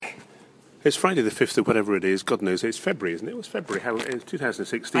It's Friday the 5th of whatever it is. God knows. It's February, isn't it? It was February. It's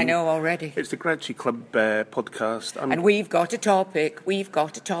 2016. I know already. It's the Grouchy Club podcast. And we've got a topic.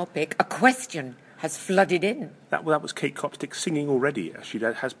 A question has flooded in. That was Kate Copstick singing already, as she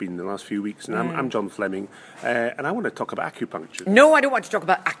has been in the last few weeks. And I'm John Fleming. And I want to talk about acupuncture. No, I don't want to talk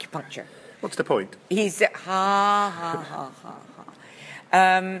about acupuncture. What's the point? He's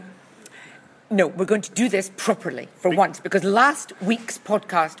No, we're going to do this properly for once, because last week's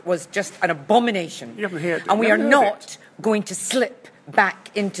podcast was just an abomination. You haven't heard it. And we are not going to slip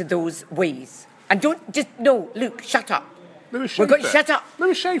back into those ways. And Luke, shut up. Lewis We're going to shut up.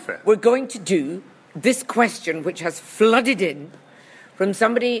 Lewis Schaefer. We're going to do this question, which has flooded in from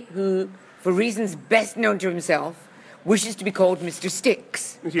somebody who, for reasons best known to himself, wishes to be called Mr.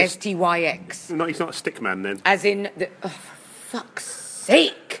 Sticks, S-T-Y-X. No, he's not a stick man then. As in, for fuck's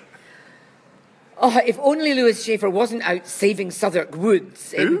sake. Oh, if only Lewis Schaefer wasn't out saving Southwark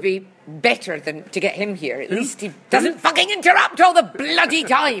Woods, it would be better than to get him here. At least he doesn't fucking interrupt all the bloody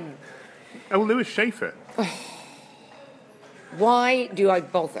time. Oh, Lewis Schaefer. Why do I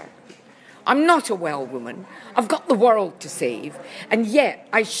bother? I'm not a well woman. I've got the world to save. And yet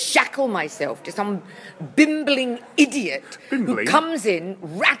I shackle myself to some bimbling idiot who comes in,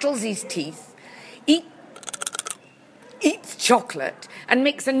 rattles his teeth, eats chocolate and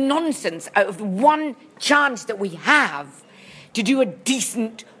makes a nonsense out of the one chance that we have to do a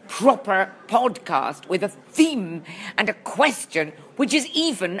decent, proper podcast with a theme and a question which is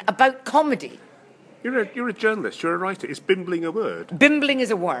even about comedy. You're a journalist, you're a writer. Is bimbling a word? Bimbling is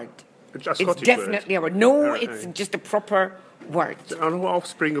a word. It's definitely a word. No, it's just a proper word. An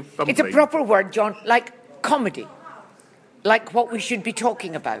offspring of bumbling. It's a proper word, John, like comedy. Like what we should be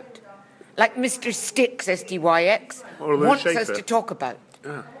talking about. Like Mr. Sticks, S-T-Y-X, wants us to talk about.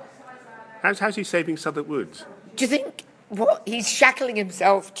 Ah. How's he saving Southwark Woods? Do you think he's shackling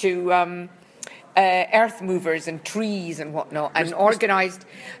himself to earth movers and trees and whatnot, and he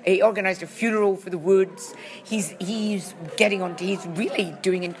organised a funeral for the woods. He's really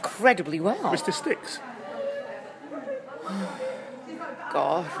doing incredibly well. Mr. Sticks.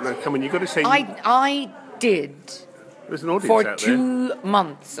 God. No, come on, you've got to say. I did. There's an audience for out 2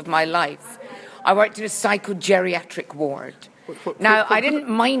 months of my life. I worked in a psychogeriatric ward. I didn't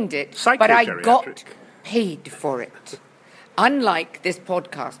mind it, but I got paid for it. Unlike this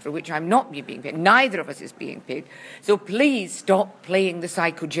podcast, for which I'm not being paid. Neither of us is being paid. So please stop playing the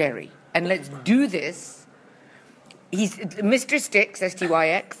psychogeri and let's do this. Mr. Sticks,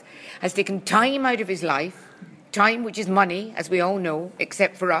 S-T-Y-X, has taken time out of his life, time which is money, as we all know,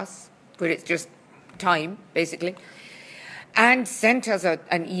 except for us, where it's just time, basically, and sent us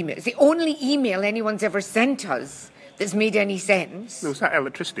an email. It's the only email anyone's ever sent us that's made any sense. There was that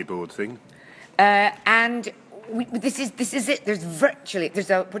electricity board thing. This is it. There's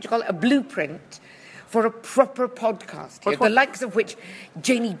a blueprint for a proper podcast here, the likes of which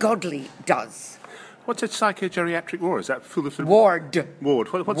Janie Godley does. What's a psychogeriatric ward? Is that full of... Ward.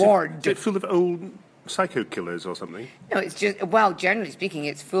 Ward. Ward. Is it full of old psycho killers or something? No, it's just, generally speaking,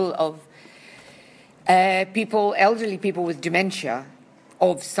 it's full of elderly people with dementia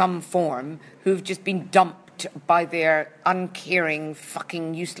of some form who've just been dumped by their uncaring,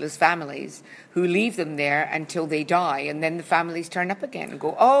 fucking useless families who leave them there until they die, and then the families turn up again and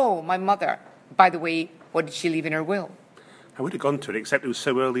go, oh, my mother, by the way, what did she leave in her will? I would have gone to it, except it was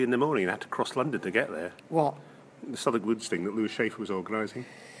so early in the morning I had to cross London to get there. What? The Southwark Woods thing that Lewis Schaefer was organising.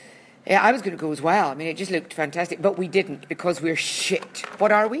 Yeah, I was going to go as well. I mean, it just looked fantastic, but we didn't because we're shit.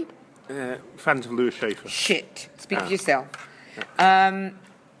 What are we? Fans of Lewis Schaefer. Shit. Speak for yourself. Have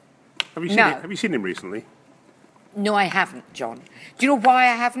you seen him recently? No, I haven't, John. Do you know why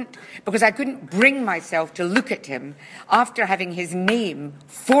I haven't? Because I couldn't bring myself to look at him after having his name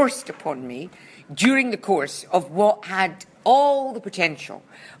forced upon me during the course of what had all the potential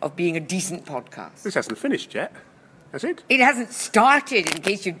of being a decent podcast. This hasn't finished yet, has it? It hasn't started, in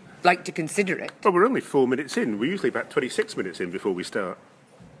case you'd like to consider it. Well, we're only 4 minutes in. We're usually about 26 minutes in before we start.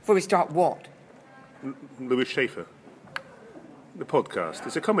 Before we start what? Lewis Schaefer. The podcast.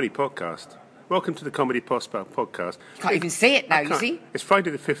 It's a comedy podcast. Welcome to the Comedy Podcast. You can't even say it now, you see? It's Friday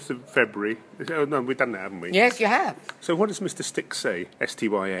the 5th of February. Oh, no, we've done that, haven't we? Yes, you have. So what does Mr. Sticks say?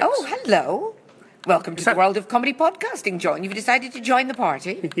 S-T-Y-X. Oh, hello. Welcome to the world of comedy podcasting, John. You've decided to join the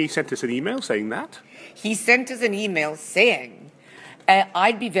party. He sent us an email saying that. He sent us an email saying,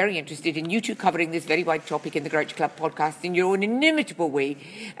 I'd be very interested in you two covering this very wide topic in the Grouchy Club podcast in your own inimitable way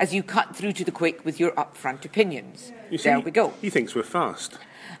as you cut through to the quick with your upfront opinions. You see, there we go. He thinks we're fast.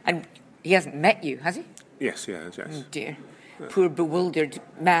 And he hasn't met you, has he? Yes, he has, yes. Oh, dear. poor bewildered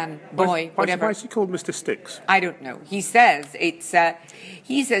man, boy, whatever. Why is he called Mr. Sticks? I don't know. He says it's the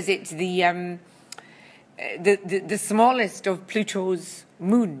smallest of Pluto's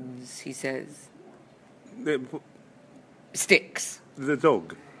moons. He says. Styx. The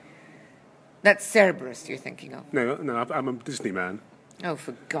dog. That's Cerberus you're thinking of. No, I'm a Disney man. Oh,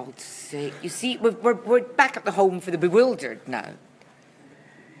 for God's sake! You see, we're back at the home for the bewildered now.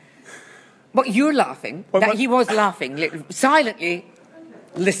 But you're laughing. He was laughing silently,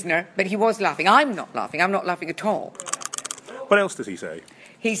 listener. But he was laughing. I'm not laughing. I'm not laughing at all. What else does he say?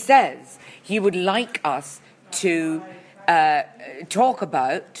 He says he would like us to talk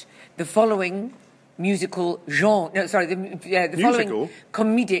about the following musical genre. No, sorry, the following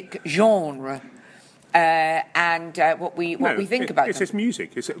comedic genre. And what we think about it. It says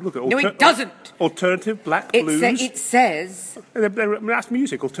music. No, it doesn't. Alternative black blues. It says... That's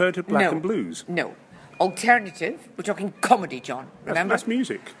music, alternative black and blues. No. Alternative, we're talking comedy, John, remember? That's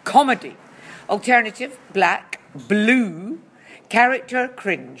music. Comedy. Alternative, black, blue, character,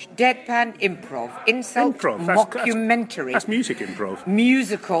 cringe, deadpan, improv, insult, mockumentary. That's music improv.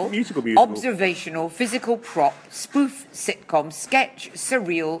 Musical, observational, physical prop, spoof, sitcom, sketch,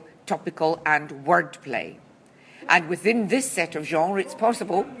 surreal, topical and wordplay. And within this set of genre, it's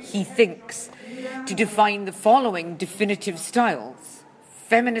possible, he thinks, to define the following definitive styles: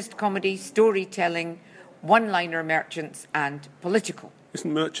 feminist comedy, storytelling, one-liner merchants, and political.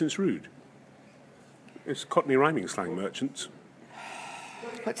 Isn't merchants rude? It's Cockney rhyming slang, merchants.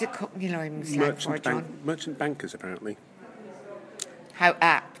 What's it Cockney rhyming slang for, John? Merchant bankers, apparently. How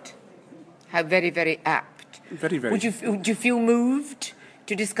apt. How very, very apt. Very, very. Would you feel moved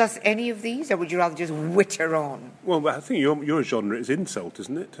to discuss any of these, or would you rather just witter on? Well, I think your genre is insult,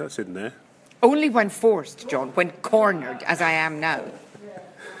 isn't it? That's in there. Only when forced, John, when cornered, as I am now.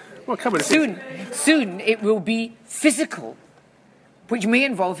 Well, come on. Soon it will be physical, which may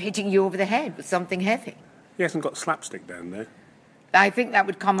involve hitting you over the head with something heavy. He hasn't got slapstick down there. I think that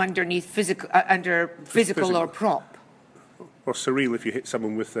would come underneath physical or prop. Or surreal if you hit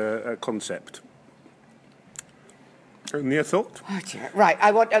someone with a concept. Any other thought? Oh, dear. Right,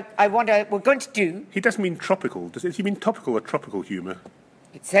 we're going to do... He doesn't mean tropical. Does he mean topical or tropical humour?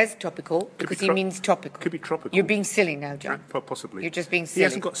 It says topical because he means topical. Could be tropical. You're being silly now, John. Possibly. You're just being silly. He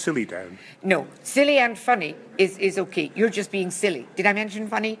hasn't got silly down. No, silly and funny is okay. You're just being silly. Did I mention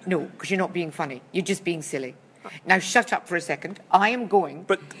funny? No, because you're not being funny. You're just being silly. Now shut up for a second. I am going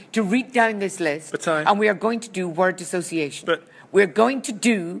to read down this list, and we are going to do word association. We're going to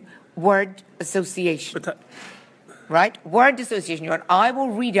do word association. Right? Word association. I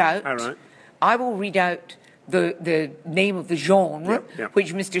will read out. All right. I will read out the name of the genre,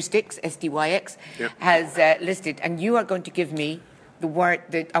 which Mr. Sticks, S-T-Y-X, has listed, and you are going to give me the word,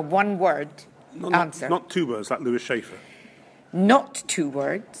 a one-word answer. Not two words like Lewis Schaefer. Not two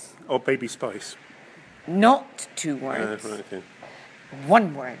words. Or Baby Spice. Not two words. Right, okay.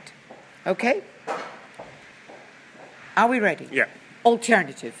 One word. Okay? Are we ready? Yeah.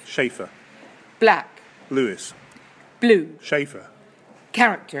 Alternative. Schaefer. Black. Lewis. Blue. Schaefer.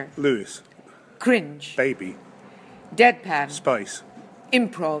 Character. Lewis. Cringe. Baby. Deadpan. Spice.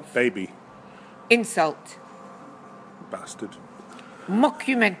 Improv. Baby. Insult. Bastard.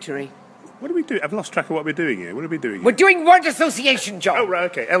 Mockumentary. What do we do? I've lost track of what we're doing here. What are we doing? We're doing word association, John. Oh, right,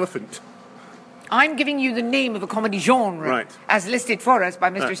 okay. Elephant. I'm giving you the name of a comedy genre as listed for us by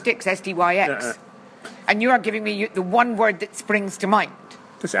Mr. Sticks, S-T-Y-X. And you are giving me the one word that springs to mind.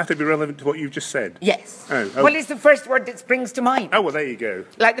 Does it have to be relevant to what you've just said? Yes. Well, it's the first word that springs to mind. Oh, well, there you go.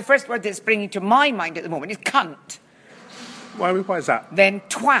 Like the first word that's springing to my mind at the moment is cunt. Why is that? Then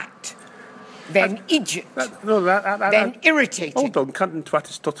twat. Then idiot. Then irritating. Hold on, cunt and twat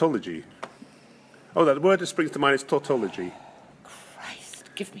is tautology. Oh, the word that springs to mind is tautology. Christ,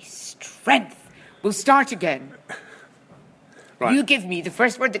 give me strength. We'll start again. Right. You give me the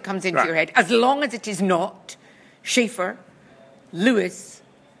first word that comes into your head, as long as it is not Schaefer, Lewis,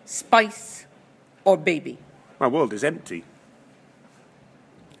 Spice, or Baby. My world is empty.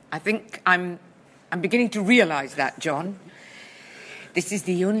 I think I'm beginning to realise that, John. This is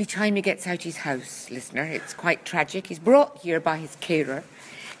the only time he gets out his house, listener. It's quite tragic. He's brought here by his carer.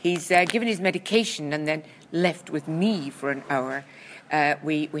 He's given his medication and then left with me for an hour.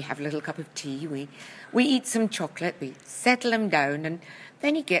 We have a little cup of tea. We eat some chocolate. We settle him down, and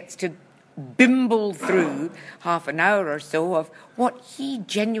then he gets to bimble through half an hour or so of what he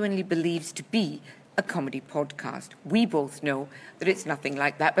genuinely believes to be a comedy podcast. We both know that it's nothing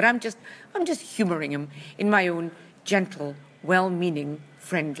like that, but I'm just humouring him in my own gentle, well-meaning,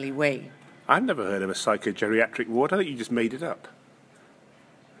 friendly way. I've never heard of a psychogeriatric ward. I think you just made it up.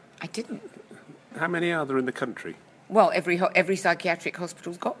 I didn't. How many are there in the country? Well, every psychiatric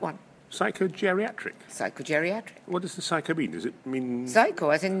hospital's got one. Psychogeriatric? Psychogeriatric. What does the psycho mean? Does it mean... Psycho,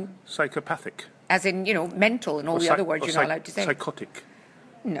 as in... Psychopathic? As in, mental and all the other words you're not allowed to say. Psychotic?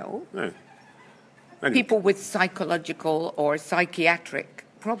 No. No. Anyway. People with psychological or psychiatric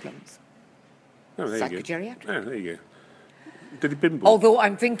problems. Oh, there Psychogeriatric. You go. Oh, there you go. Did it bimble? Although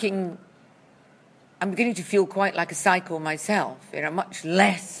I'm beginning to feel quite like a psycho myself in a much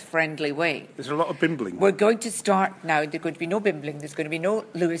less friendly way. There's a lot of bimbling. We're going to start now. There's going to be no bimbling. There's going to be no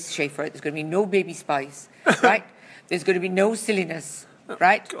Lewis Schaefer. There's going to be no Baby Spice, right? There's going to be no silliness,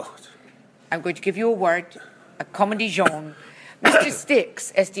 right? God. I'm going to give you a word, a comedy genre. Mr.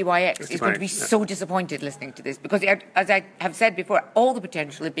 Styx, SDYX, is going to be so disappointed listening to this because, as I have said before, all the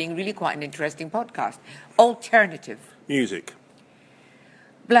potential of being really quite an interesting podcast. Alternative. Music.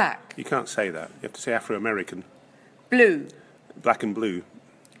 Black. You can't say that. You have to say Afro-American. Blue. Black and blue.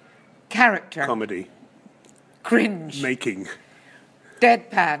 Character. Comedy. Cringe. Making.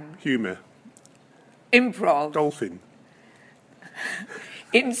 Deadpan. Humour. Improv. Dolphin.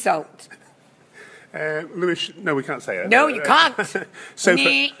 Insult. Lewis, no, we can't say it. No, you can't.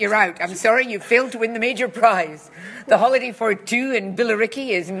 You're out. I'm sorry, you failed to win the major prize. The holiday for two in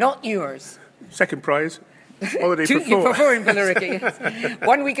Billericay is not yours. Second prize. Holiday for 4. You prefer in Billericay. Yes.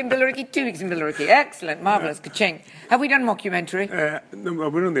 1 week in Billericay, 2 weeks in Billericay. Excellent, marvellous, ka-ching. Have we done mockumentary? No,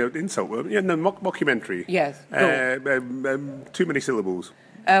 we're on the insult. Yeah, no, mockumentary. Yes, too many syllables.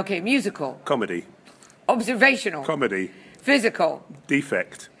 Okay, musical. Comedy. Observational. Comedy. Physical.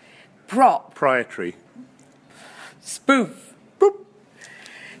 Defect. Prop. Proprietary. Spoof. Boop.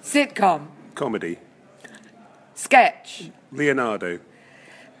 Sitcom. Comedy. Sketch. Leonardo.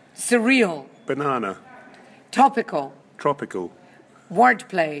 Surreal. Banana. Topical. Tropical.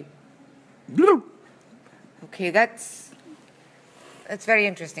 Wordplay. Blue. Okay, that's very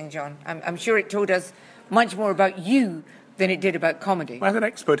interesting, John. I'm sure it told us much more about you than it did about comedy. Well, as an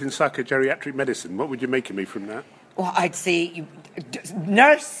expert in psychogeriatric medicine, what would you make of me from that? Well, I'd say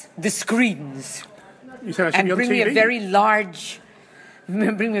nurse the screens. You said I should be on bring TV? me a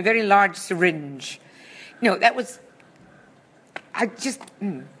very large syringe. No, that was. I just.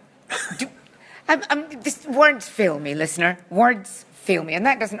 Words fail me, listener. Words fail me, and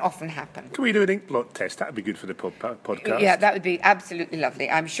that doesn't often happen. Can we do an ink blot test? That would be good for the podcast. Yeah, that would be absolutely lovely.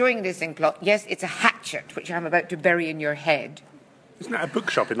 I'm showing this ink blot. Yes, it's a hatchet, which I'm about to bury in your head. Isn't that a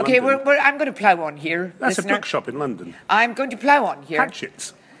bookshop in London? Okay, I'm going to plough on here. That's listener. a bookshop in London. I'm going to plough on here.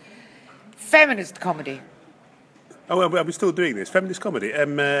 Hatchets. Feminist comedy. Oh, well, are we still doing this? Feminist comedy?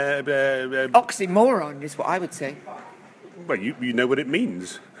 Oxymoron is what I would say. Well, you know what it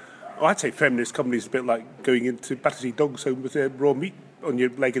means. Oh, I'd say feminist comedy is a bit like going into Battersea Dogs Home with raw meat on your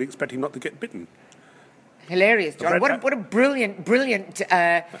leg and expecting not to get bitten. Hilarious, John. What a brilliant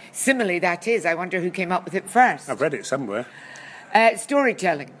simile that is. I wonder who came up with it first. I've read it somewhere.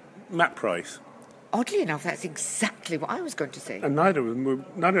 Storytelling. Matt Price. Oddly enough, that's exactly what I was going to say. And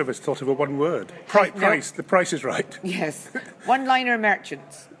neither of us thought of a one word. Price. The price is right. Yes. One-liner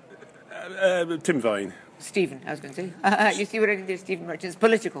merchants. Tim Vine. Stephen, I was going to say. You see what I did there, Stephen Merchant? It's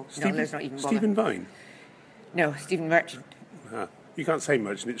political. No, let's not even bother. Stephen Vine? No, Stephen Merchant. You can't say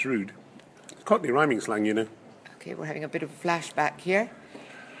much and it's rude. It's Cockney rhyming slang, you know. Okay, we're having a bit of a flashback here.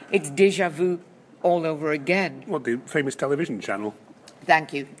 It's déjà vu all over again. What, the famous television channel?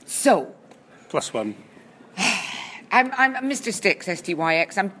 Thank you. So... +1. I'm Mr. Styx,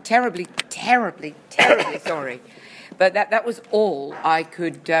 STYX. I'm terribly sorry. But that was all I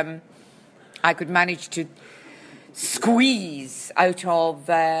could manage to squeeze out of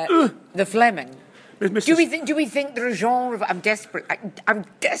the Fleming. Do we think there are a genre of... I'm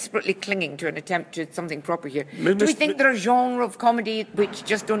desperately clinging to an attempt to something proper here. Do we think there are a genre of comedy which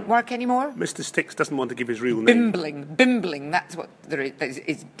just don't work anymore? Mr. Styx doesn't want to give his real name. Bimbling, that's what there is.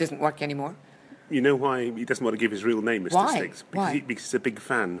 It doesn't work anymore. You know why he doesn't want to give his real name, Mr. Why? Styx? Why? Because he's a big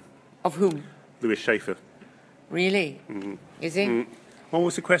fan. Of whom? Lewis Schaefer. Really? Mm. Is he? What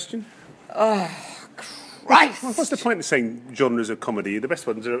was the question? Oh, Christ! What's the point of saying genres of comedy? The best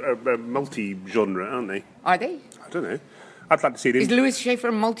ones are multi-genre, aren't they? Are they? I don't know. I'd like to see it. Is Lewis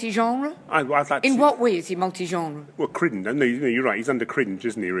Schaefer multi-genre? I'd like to In what way is he multi-genre? Well, cringe. No, you're right. He's under cringe,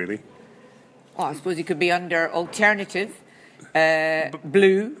 isn't he, really? Oh, I suppose he could be under alternative,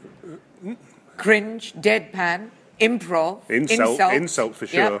 blue, cringe, deadpan, improv, insult for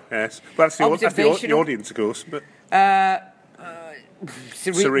sure. Yep. Yes, well, that's the audience, of course. But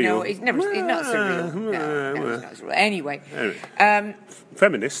surreal. No, he's not surreal. No, he's not surreal. Anyway,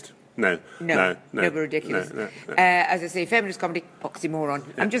 feminist. No, ridiculous. No. As I say, feminist comedy, oxymoron.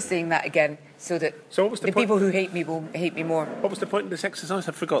 I'm just saying that again. so that what was the people who hate me will hate me more. What was the point of this exercise?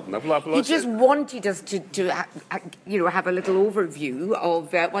 I've forgotten. He just wanted us to have a little overview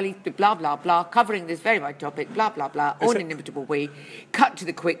of, blah, blah, blah, covering this very wide topic, blah, blah, blah, on an inevitable way, cut to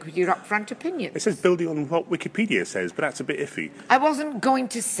the quick with your upfront opinions. It says building on what Wikipedia says, but that's a bit iffy. I wasn't going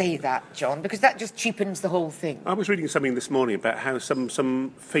to say that, John, because that just cheapens the whole thing. I was reading something this morning about how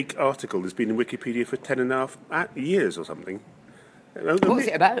some fake article has been in Wikipedia for 10.5 years or something. What was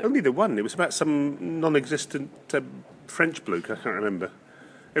it about? Only the one. It was about some non-existent French bloke. I can't remember.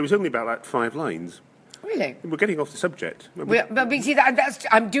 It was only about like 5 lines. Really? We're getting off the subject. But see,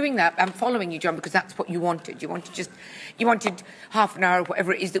 I'm doing that. I'm following you, John, because that's what you wanted. You wanted half an hour,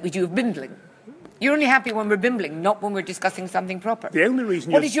 whatever it is that we do of bimbling. You're only happy when we're bimbling, not when we're discussing something proper. The only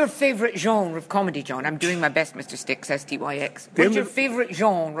reason What is your favourite genre of comedy, John? I'm doing my best, Mr. Styx, S-T-Y-X. What's your favourite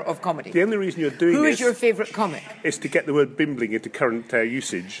genre of comedy? The only reason you're doing Who is your favourite comic? Is to get the word bimbling into current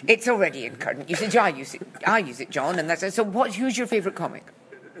usage. It's already in current usage. I use it, John, and that's so. Who's your favourite comic?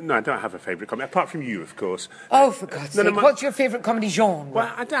 No, I don't have a favourite comic, apart from you, of course. Oh, for God's sake. What's your favourite comedy genre?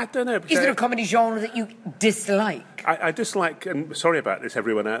 Well, I don't know. Is there a comedy genre that you dislike? I dislike, and sorry about this,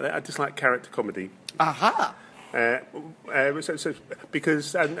 everyone out there, I dislike character comedy. Aha.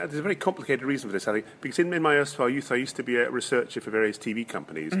 Because there's a very complicated reason for this, I think. Because in my erstwhile youth, I used to be a researcher for various TV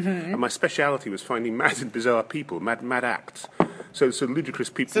companies, and my speciality was finding mad and bizarre people, mad acts. So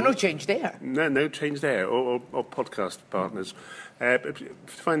ludicrous people. So no change there. No change there, or podcast partners.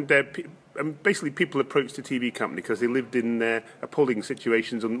 Basically, people approached a TV company because they lived in appalling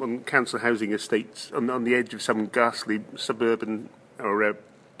situations on council housing estates on the edge of some ghastly suburban or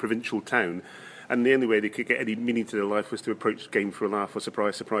provincial town. And the only way they could get any meaning to their life was to approach Game for a Laugh or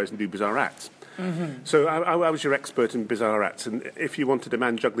Surprise, and do bizarre acts. Mm-hmm. So I was your expert in bizarre acts. And if you wanted a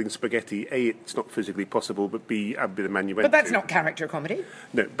man juggling spaghetti, A, it's not physically possible, but B, I'd be the man you went to. But that's not character comedy.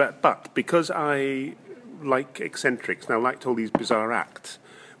 No, but because I like eccentrics, and I liked all these bizarre acts,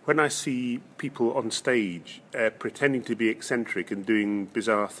 when I see people on stage pretending to be eccentric and doing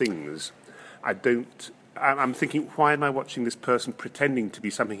bizarre things, I'm thinking, why am I watching this person pretending to be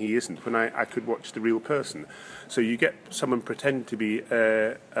something he isn't when I could watch the real person? So you get someone pretend to be...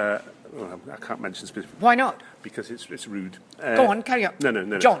 I can't mention specific. Why not? Because it's rude. Go on, carry on.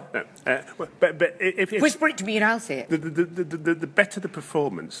 No. John. No. But if whisper it to me and I'll say it. The better the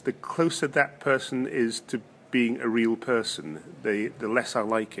performance, the closer that person is to being a real person, the less I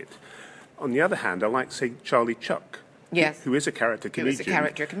like it. On the other hand, I like, say, Charlie Chuck. Yes. Who is a character comedian. Who is a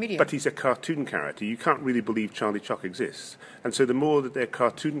character comedian. But he's a cartoon character. You can't really believe Charlie Chuck exists. And so the more that they're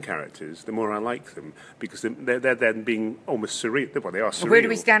cartoon characters, the more I like them, because they're then being almost surreal. Well, they are surreal. Where do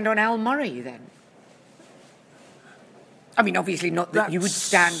we stand on Al Murray, then? I mean, obviously not that you would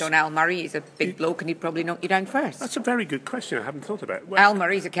stand on Al Murray. He's a big bloke and he'd probably knock you down first. That's a very good question. I haven't thought about it. Well, Al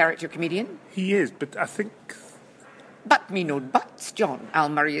Murray's a character comedian. He is, but I think... But me no buts, John. Al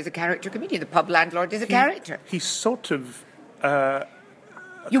Murray is a character comedian. The pub landlord is a character. He's sort of...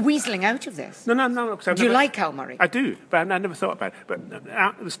 You're weaseling out of this. No. Do you like Al Murray? I do, but I never thought about it. But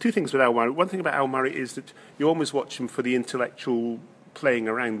there's 2 things with Al Murray. One thing about Al Murray is that you almost watch him for the intellectual playing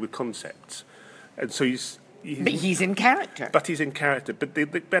around with concepts. And so but he's in character. But he's in character.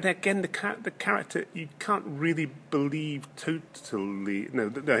 But again, the character you can't really believe totally. No.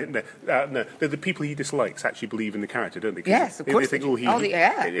 The people he dislikes actually believe in the character, don't they? Yes, of course. They think,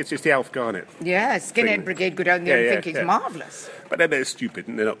 it's just the Alf Garnett. Yeah, Skinhead Brigade go down there and think he's marvellous. But then they're stupid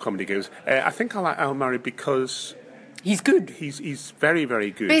and they're not comedy goers. I think I like Al Murray because he's good. He's very, very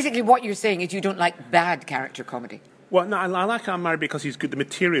good. Basically, what you're saying is you don't like bad character comedy. Well, no, I like Al Murray because he's good. The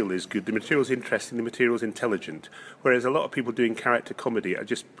material is good. The material is interesting. The material is intelligent. Whereas a lot of people doing character comedy are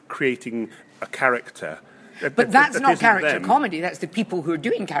just creating a character. But that's not character comedy. That's the people who are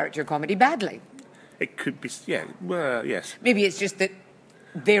doing character comedy badly. It could be, yeah. Well, yes. Maybe it's just that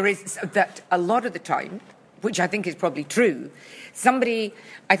that a lot of the time, which I think is probably true,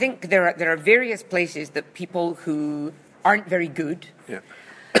 I think there are various places that people who aren't very good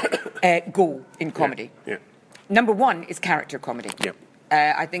go in comedy. Yeah. Number one is character comedy. Yep.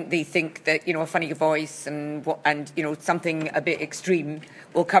 I think they think that a funny voice and something a bit extreme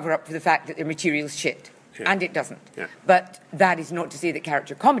will cover up for the fact that their material's shit, and it doesn't. Yeah. But that is not to say that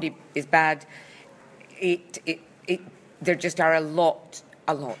character comedy is bad. There just are a lot.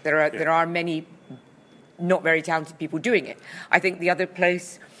 There are many not very talented people doing it. I think the other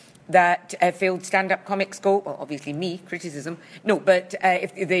place that failed stand-up comics go, well, obviously criticism. No, but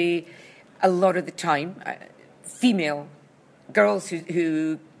a lot of the time. Female girls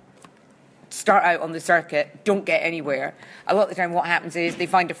who start out on the circuit, don't get anywhere. A lot of the time what happens is they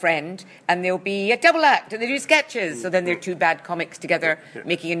find a friend and there'll be a double act and they do sketches. So then they're two bad comics together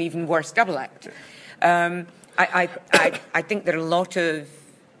making an even worse double act. I think there are a lot of,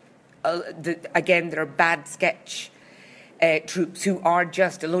 there are bad sketch troupes who are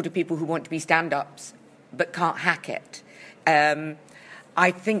just a load of people who want to be stand-ups but can't hack it.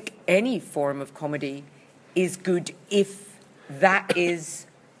 I think any form of comedy is good if that is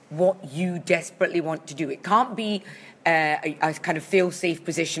what you desperately want to do. It can't be a kind of fail-safe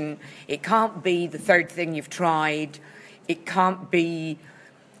position. It can't be the third thing you've tried. It can't be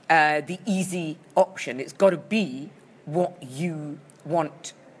the easy option. It's got to be what you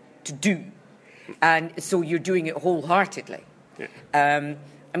want to do. And so you're doing it wholeheartedly. Yeah.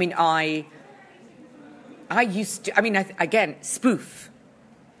 I used to, again, spoof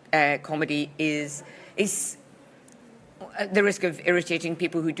comedy is the risk of irritating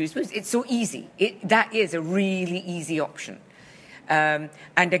people who do spoofs. It's so easy. That is a really easy option. And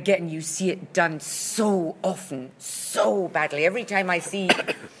again, you see it done so often, so badly. Every time I see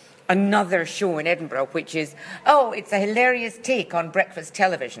another show in Edinburgh, which is, it's a hilarious take on breakfast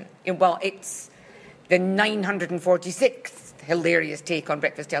television. Well, it's the 946th hilarious take on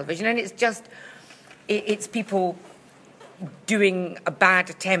breakfast television, and it's people doing a bad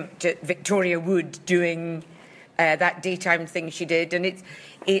attempt at Victoria Wood doing that daytime thing she did, and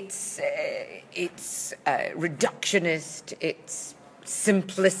it's reductionist, it's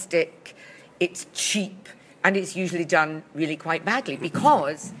simplistic, it's cheap, and it's usually done really quite badly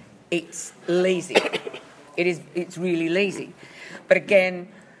because it's lazy. It's really lazy. But again,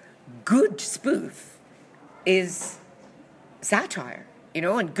 good spoof is satire,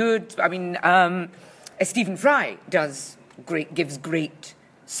 and good. Stephen Fry gives great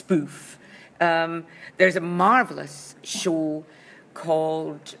spoof. There's a marvellous show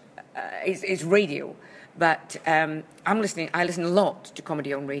called it's radio, but I listen a lot to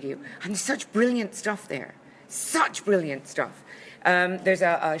comedy on radio, and there's such brilliant stuff there. Such brilliant stuff. There's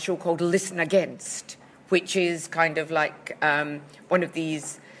a show called Listen Against, which is kind of like one of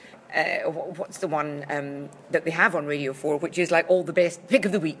these. What's the one that they have on Radio 4, which is like all the best pick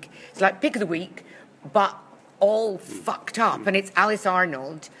of the week. It's like pick of the week, but all fucked up, and it's Alice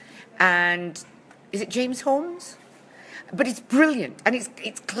Arnold, and is it James Holmes? But it's brilliant, and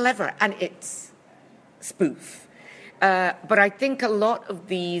it's clever, and it's spoof. But I think a lot of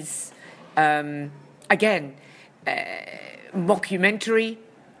these, mockumentary,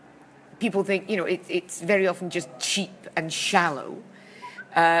 people think, it's very often just cheap and shallow.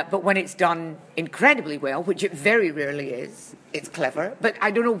 But when it's done incredibly well, which it very rarely is, it's clever. But I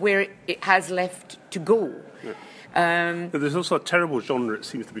don't know where it has left to go. Yeah. There's also a terrible genre that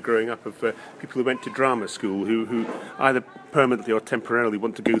seems to be growing up of people who went to drama school who either permanently or temporarily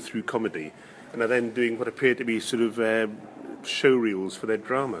want to go through comedy and are then doing what appear to be sort of show reels for their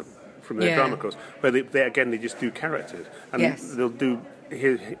drama, from their drama course, where they just do characters. And they'll do,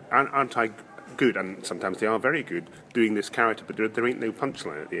 aren't I good, and sometimes they are very good doing this character, but there ain't no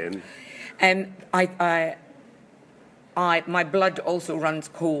punchline at the end. My blood also runs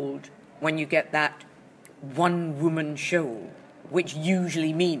cold when you get that one-woman show, which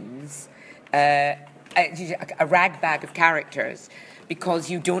usually means a rag bag of characters, because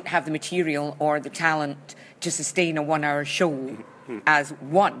you don't have the material or the talent to sustain a one-hour show as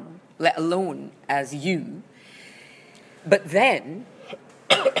one, let alone as you. But then,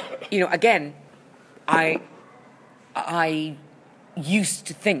 again, I used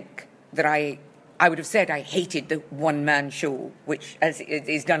to think that I would have said I hated the one-man show, which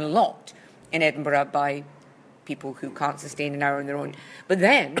is done a lot in Edinburgh by people who can't sustain an hour on their own. But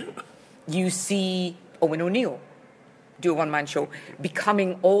then you see Owen O'Neill do a one-man show,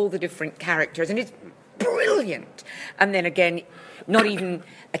 becoming all the different characters, and it's brilliant. And then again, not even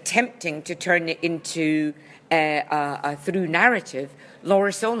attempting to turn it into a through narrative,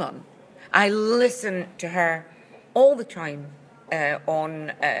 Laura Solon. I listen to her all the time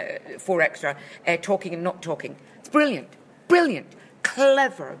on 4Extra, talking and not talking. It's brilliant,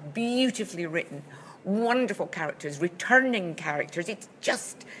 clever, beautifully written, wonderful characters, returning characters. It's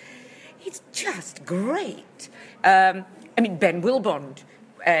just great. Ben Wilbond,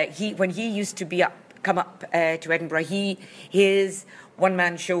 when he used to come up to Edinburgh, his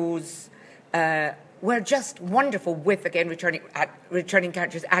one-man shows were just wonderful with, again, returning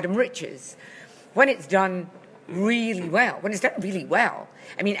characters. Adam Riches, when it's done really well,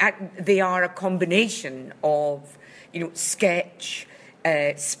 they are a combination of, sketch,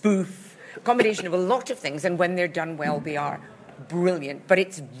 spoof, a combination of a lot of things, and when they're done well, they are brilliant. But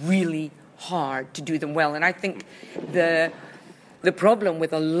it's really hard to do them well, and I think the problem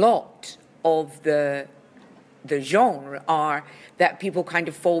with a lot of the genre are that people kind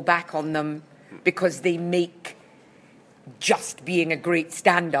of fall back on them because they make just being a great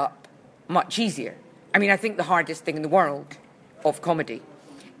stand-up much easier. I mean, I think the hardest thing in the world of comedy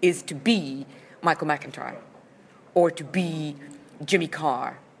is to be Michael McIntyre or to be Jimmy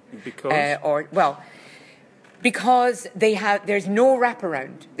Carr. Because? Because there's no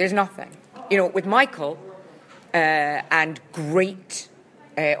wraparound. There's nothing. You know, with Michael and great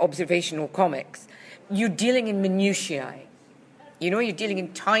observational comics, you're dealing in minutiae. You know, you're dealing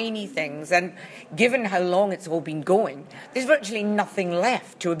in tiny things, and given how long it's all been going, there's virtually nothing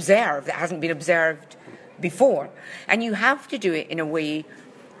left to observe that hasn't been observed before. And you have to do it in a way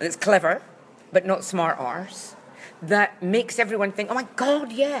that's clever, but not smart arse, that makes everyone think, oh my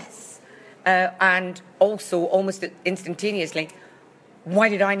God, yes. And also, almost instantaneously, why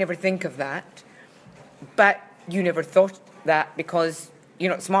did I never think of that? But you never thought that because you're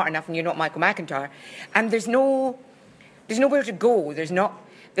not smart enough and you're not Michael McIntyre. And there's nowhere to go. There's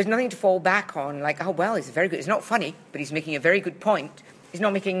nothing to fall back on. Like, oh, well, he's very good. It's not funny, but he's making a very good point. He's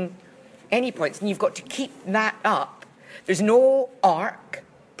not making any points. And you've got to keep that up. There's no arc,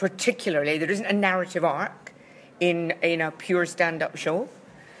 particularly. There isn't a narrative arc in a pure stand-up show.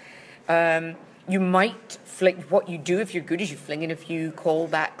 You might what you do if you're good is you fling in a few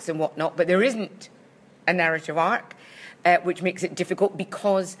callbacks and whatnot, but there isn't a narrative arc, which makes it difficult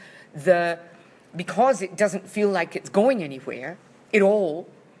because it doesn't feel like it's going anywhere. It all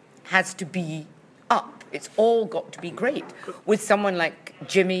has to be up. It's all got to be great. With someone like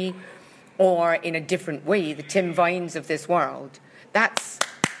Jimmy, or in a different way, the Tim Vines of this world, that's,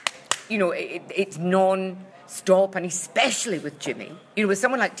 you know, it's non-stop, and especially with Jimmy. You know, with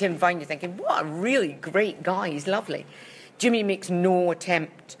someone like Tim Vine, you're thinking, what a really great guy, he's lovely. Jimmy makes no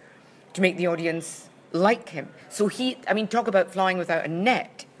attempt to make the audience like him. So talk about flying without a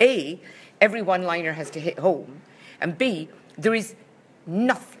net. A, every one-liner has to hit home. And B, there is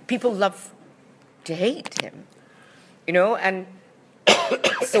nothing. People love to hate him, you know, and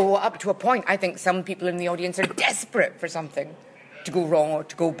so up to a point, I think some people in the audience are desperate for something to go wrong or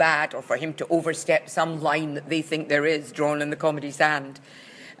to go bad or for him to overstep some line that they think there is drawn in the comedy sand.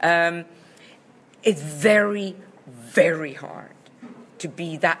 It's very, very hard to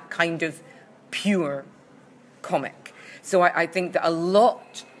be that kind of pure comic. So I think that a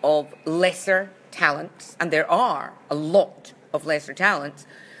lot of lesser talents, and there are a lot of lesser talents,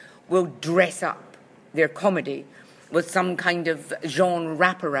 will dress up their comedy with some kind of genre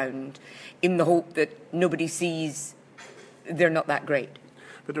wraparound in the hope that nobody sees they're not that great.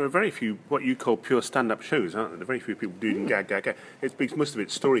 But there are very few what you call pure stand-up shows, aren't there? There are very few people doing gag. Most of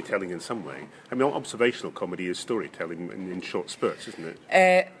it's storytelling in some way. I mean, observational comedy is storytelling in short spurts, isn't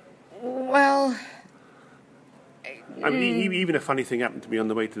it? I mean, even a funny thing happened to me on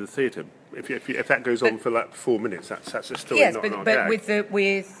the way to the theatre. If that goes on for like 4 minutes, that's a story. Yes, not but a gag.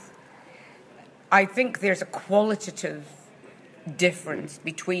 with I think there's a qualitative difference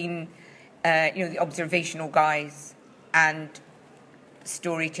between the observational guys and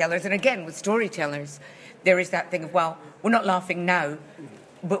storytellers. And again, with storytellers, there is that thing of, well, we're not laughing now,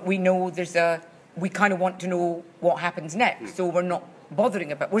 but we know we kind of want to know what happens next, so we're not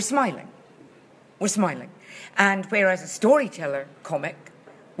bothering about. We're smiling. And whereas a storyteller comic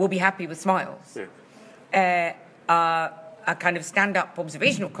will be happy with smiles, a kind of stand-up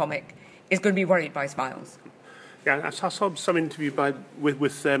observational comic is going to be worried by smiles. Yeah, I saw some interview with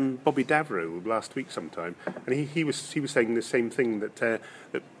Bobby Davro last week sometime, and he was saying the same thing, that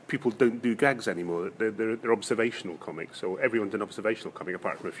people don't do gags anymore. They're observational comics, or everyone's an observational comic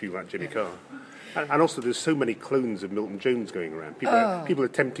apart from a few like Jimmy Carr. And also, there's so many clones of Milton Jones going around. People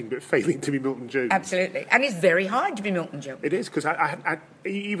attempting but failing to be Milton Jones. Absolutely, and it's very hard to be Milton Jones. It is, because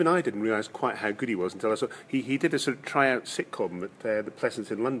even I didn't realise quite how good he was until I saw he did a sort of tryout sitcom at the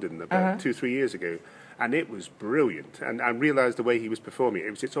Pleasance in London about 2-3 years ago, and it was brilliant. And I realised the way he was performing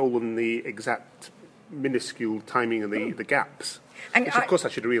it's all on the exact minuscule timing and the gaps. And which, of course, I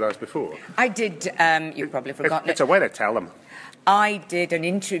should have realised before. I did. You've probably forgotten It's a way to tell them. I did an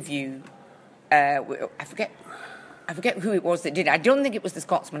interview. I forget who it was that did it. I don't think it was the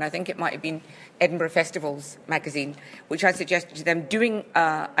Scotsman. I think it might have been Edinburgh Festivals magazine, which I suggested to them, doing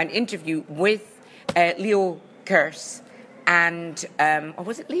an interview with Leo Kearse and... or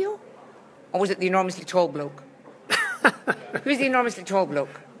was it Leo? Or was it the enormously tall bloke? Who's the enormously tall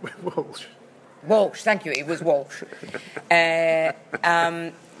bloke? Walsh, thank you. It was Walsh.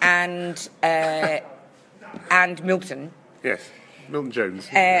 And Milton. Yes, Milton Jones.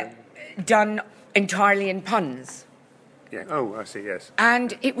 Done entirely in puns. Yeah. Oh, I see, yes.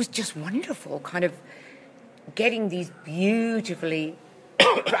 And it was just wonderful, kind of getting these beautifully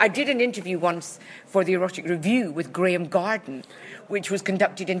I did an interview once for the Erotic Review with Graham Garden, which was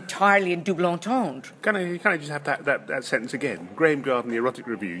conducted entirely in double entendre. Can I just have that sentence again? Graham Garden, the Erotic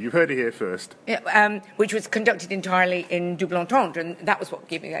Review. You've heard it here first. Yeah, which was conducted entirely in double entendre, and that was what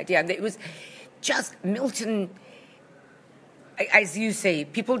gave me the idea. And it was just Milton, as you say,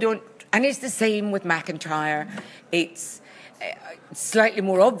 people don't... And it's the same with McIntyre. It's slightly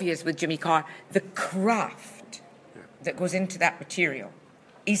more obvious with Jimmy Carr. The craft that goes into that material,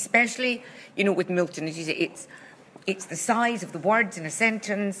 especially, with Milton, as you say, it's the size of the words in a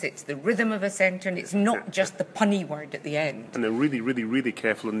sentence, it's the rhythm of a sentence, it's not just the punny word at the end. And they're really, really, really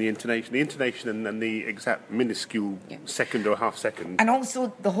careful on the intonation. The intonation and the exact minuscule second or half second. And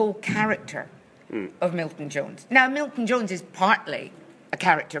also the whole character of Milton Jones. Now, Milton Jones is partly a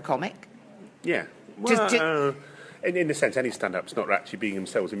character comic. Yeah. Well, in a sense, any stand-up's not actually being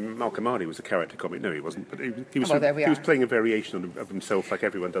themselves. I mean, Malcolm Hardy was a character comic. No, he wasn't. But he was playing a variation of himself like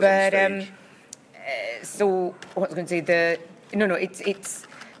everyone does on stage. So, what was I going to say? It's.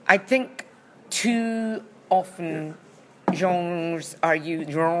 I think too often genres are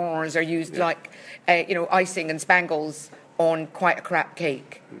used like, icing and spangles on quite a crap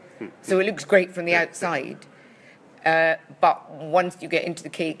cake. So it looks great from the outside, but once you get into the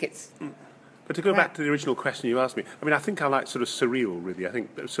cake, it's... But to go back to the original question you asked me, I mean, I think I like sort of surreal, really. I think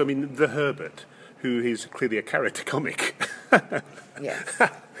so. I mean, the Herbert, who is clearly a character comic, but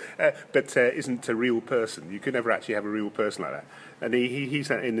isn't a real person. You could never actually have a real person like that. And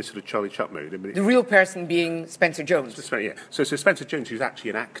he's in this sort of Charlie Chuck mode. I mean, the real person being Spencer Jones. Yeah. So Spencer Jones, who's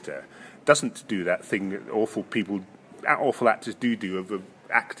actually an actor, doesn't do that thing that awful actors do of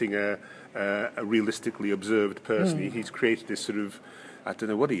acting a realistically observed person. He's created this sort of, I don't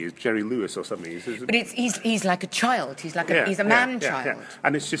know what he is, Jerry Lewis or something. But he's like a child. He's like he's a man-child. Yeah.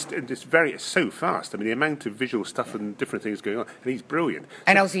 And it's so fast. I mean, the amount of visual stuff and different things going on, and he's brilliant.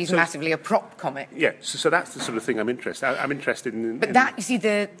 And also he's massively a prop comic. Yeah, so that's the sort of thing I'm interested. I'm interested in. But that, you see,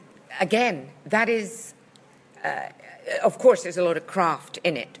 that is, of course, there's a lot of craft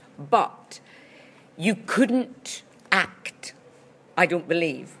in it, but you couldn't act, I don't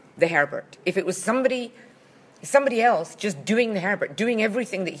believe, the Herbert if it was somebody else just doing the Herbert, doing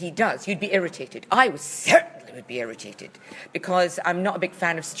everything that he does. You'd be irritated. I certainly would be irritated because I'm not a big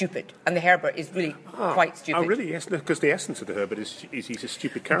fan of stupid, and the Herbert is really quite stupid. Oh, really? Yes, because the essence of the Herbert is he's a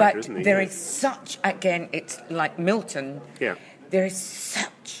stupid character, isn't he? But there is such, again, it's like Milton. Yeah. There is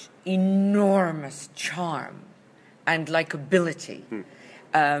such enormous charm and likability,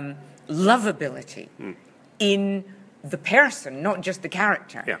 lovability in the person, not just the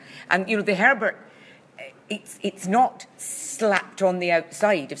character. Yeah. And, the Herbert... It's not slapped on the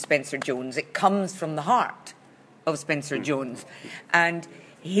outside of Spencer Jones. It comes from the heart of Spencer Jones, and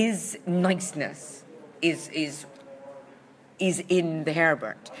his niceness is in the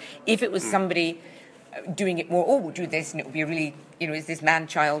Herbert. If it was somebody doing it more, we'll do this, and it would be really, is this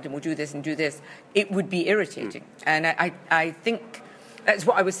man-child, and we'll do this and do this, it would be irritating. And I think that's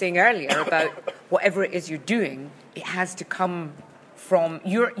what I was saying earlier about whatever it is you're doing, it has to come from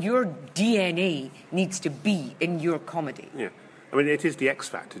your DNA needs to be in your comedy. Yeah. I mean, it is the X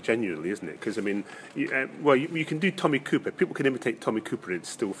factor, genuinely, isn't it? Because, I mean, you can do Tommy Cooper. People can imitate Tommy Cooper. It's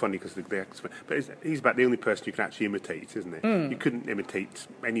still funny because of the X factor. But he's about the only person you can actually imitate, isn't it? You couldn't imitate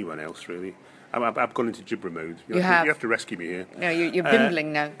anyone else, really. I've gone into gibber mode. You have to rescue me here. No, you're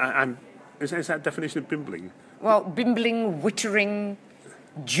bimbling now. Is that definition of bimbling? Well, bimbling, wittering,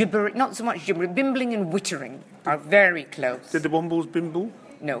 gibbering, not so much gibbering, bimbling and wittering are very close. Did the Wombles bimble?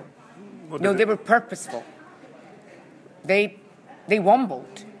 No. They were purposeful. They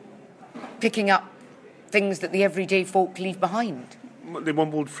wombled, picking up things that the everyday folk leave behind. They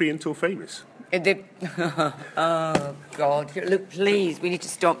wombled free until famous. Oh, God. Look, please, we need to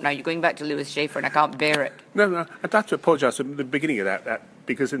stop now. You're going back to Lewis Schaefer and I can't bear it. No, I'd have to apologise at the beginning of that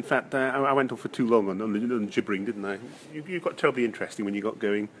because, in fact, I went on for too long on gibbering, didn't I? You got terribly interesting when you got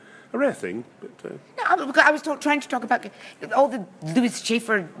going. A rare thing, but... No, I was trying to talk about all the Lewis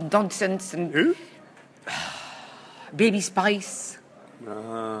Schaefer nonsense and... Who? Baby Spice.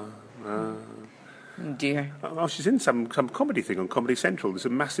 Oh, dear. Oh, she's in some comedy thing on Comedy Central. There's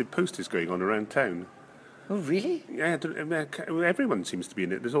some massive posters going on around town. Oh, really? Yeah, everyone seems to be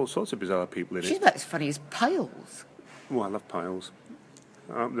in it. There's all sorts of bizarre people in it. She's about as funny as Piles. Oh, I love Piles.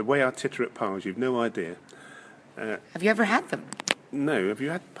 The way I titter at Piles, you've no idea. Have you ever had them? No. Have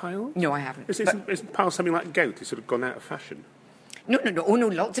you had Piles? No, I haven't. Isn't Piles something like goat? It's sort of gone out of fashion. No. Oh, no,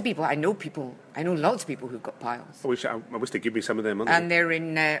 lots of people. I know lots of people who've got Piles. I wish they'd give me some of them. And they're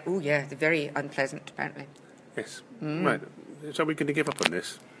in, they're very unpleasant, apparently. Yes. Right. So we're going to give up on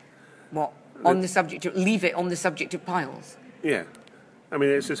this. What? Leave it on the subject of Piles? Yeah. I mean,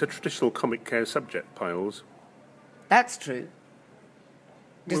 it's a traditional comic subject, piles. That's true.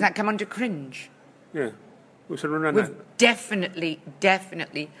 Does that come under cringe? Yeah. We've definitely,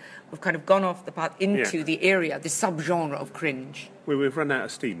 we've kind of gone off the path into the area, the subgenre of cringe. We've run out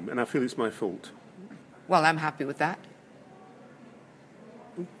of steam, and I feel it's my fault. Well, I'm happy with that.